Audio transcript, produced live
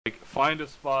find a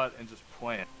spot and just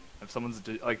plant. If someone's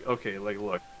like, okay, like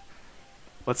look,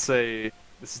 let's say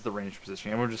this is the range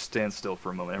position. Everyone just stand still for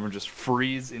a moment. Everyone just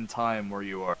freeze in time where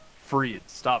you are. Freeze.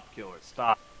 Stop, killer.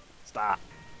 Stop. Stop.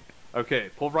 Okay,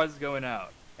 pulverize is going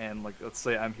out, and like let's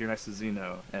say I'm here next to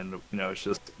Xeno, and you know it's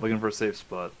just looking for a safe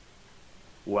spot.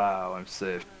 Wow, I'm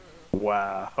safe.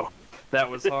 Wow, that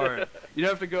was hard. You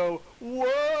have to go.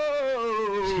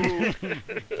 Whoa!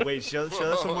 Wait, show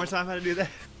us one more time how to do that.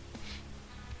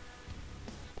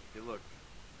 Hey, look,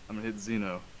 I'm gonna hit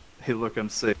Xeno. Hey, look, I'm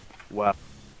safe. Wow.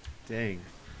 Dang.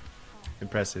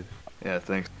 Impressive. Yeah,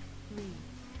 thanks.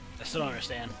 I still don't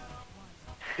understand.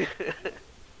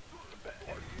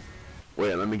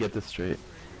 Wait, let me get this straight.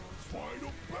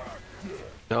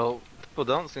 No, people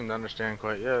don't seem to understand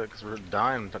quite yet because we're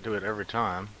dying to do it every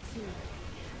time.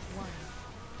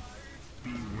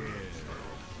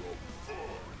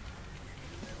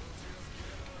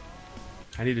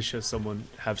 I need to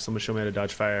have someone show me how to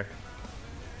dodge fire.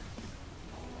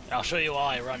 I'll show you while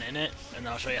I run in it, and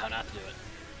then I'll show you how not to do it.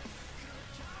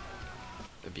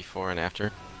 The before and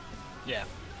after. Yeah.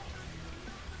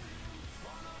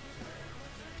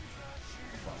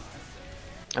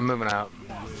 I'm moving out.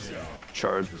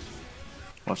 Charge.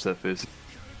 Watch that face.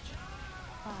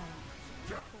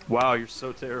 Wow, you're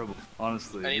so terrible.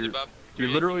 Honestly, you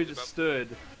literally just stood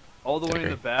all the way in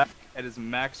the back at his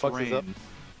max range.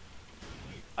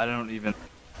 I don't even.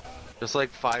 Just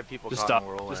like 5 people Just caught stop. in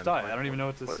a whirlwind. Just die. I don't even know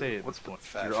what to say at What's this point.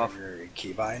 fat You're from off. your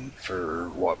keybind for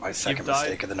what my second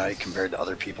mistake of the night compared to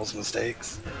other people's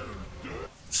mistakes?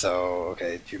 So,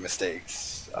 okay, 2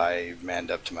 mistakes. I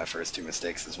manned up to my first 2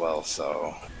 mistakes as well,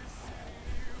 so...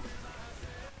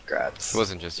 Congrats. It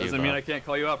wasn't just you. Doesn't mean I can't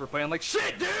call you out for playing like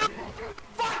shit, dude!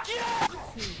 Fuck you!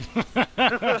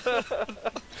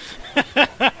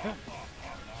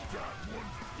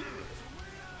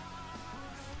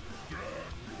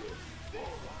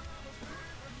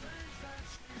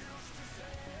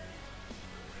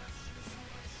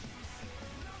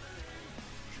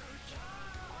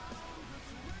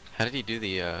 How did he do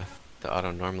the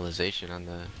auto normalization on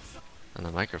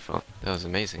the microphone? That was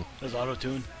amazing. There's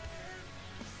auto-tune.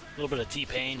 A little bit of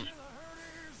T-Pain.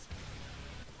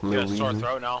 You got a sore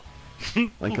throat now.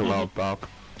 Like a lollipop.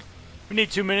 We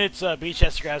need 2 minutes. Beach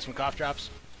has to grab some cough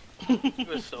drops. It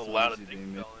was so loud and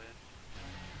thing fell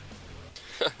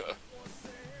in.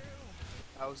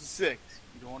 I was a 6.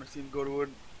 You don't want to see him go to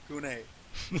an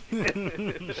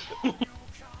 8.